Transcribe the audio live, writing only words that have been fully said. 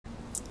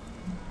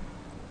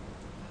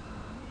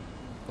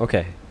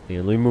Okay. Yeah,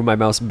 let me move my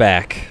mouse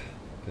back.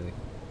 Okay.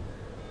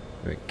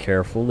 Very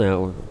careful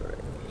now.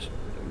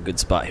 Good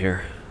spot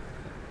here.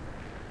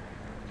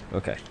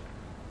 Okay.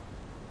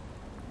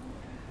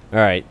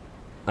 Alright.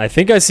 I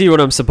think I see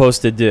what I'm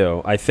supposed to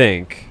do. I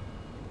think.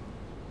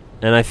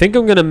 And I think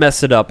I'm going to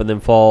mess it up and then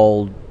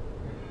fall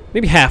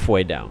maybe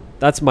halfway down.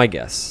 That's my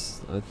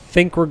guess. I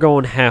think we're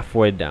going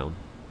halfway down.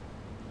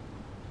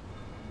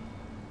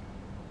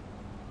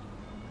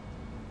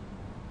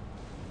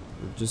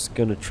 We're just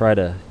going to try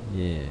to...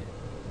 Yeah.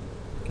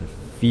 Gonna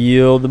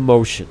feel the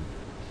motion.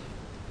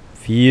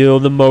 Feel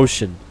the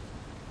motion.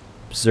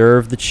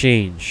 Observe the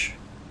change.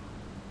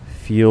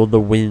 Feel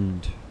the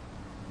wind.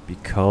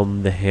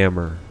 Become the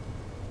hammer.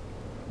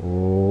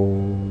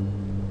 Om.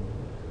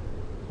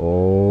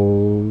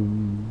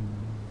 Om.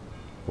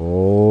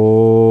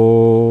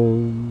 Om.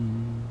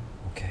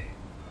 Okay.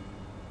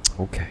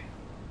 Okay.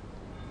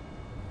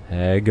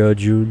 Hagga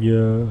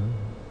Jr.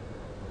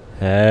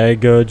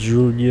 Hagga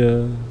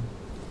Jr.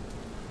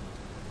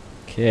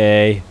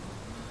 Okay.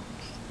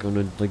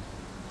 Gonna like.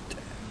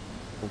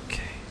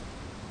 Okay.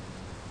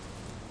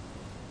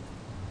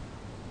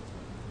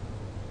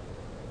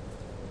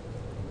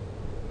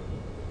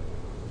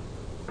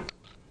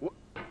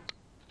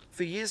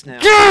 For years now.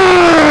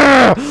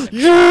 Yeah!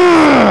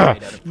 Yeah!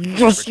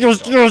 Yes,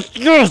 yes, yes,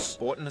 yes!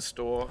 Bought in a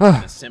store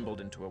and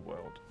assembled into a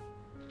world.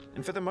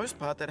 And for the most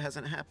part, that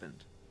hasn't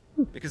happened.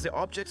 Because the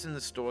objects in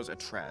the stores are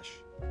trash.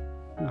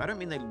 I don't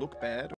mean they look bad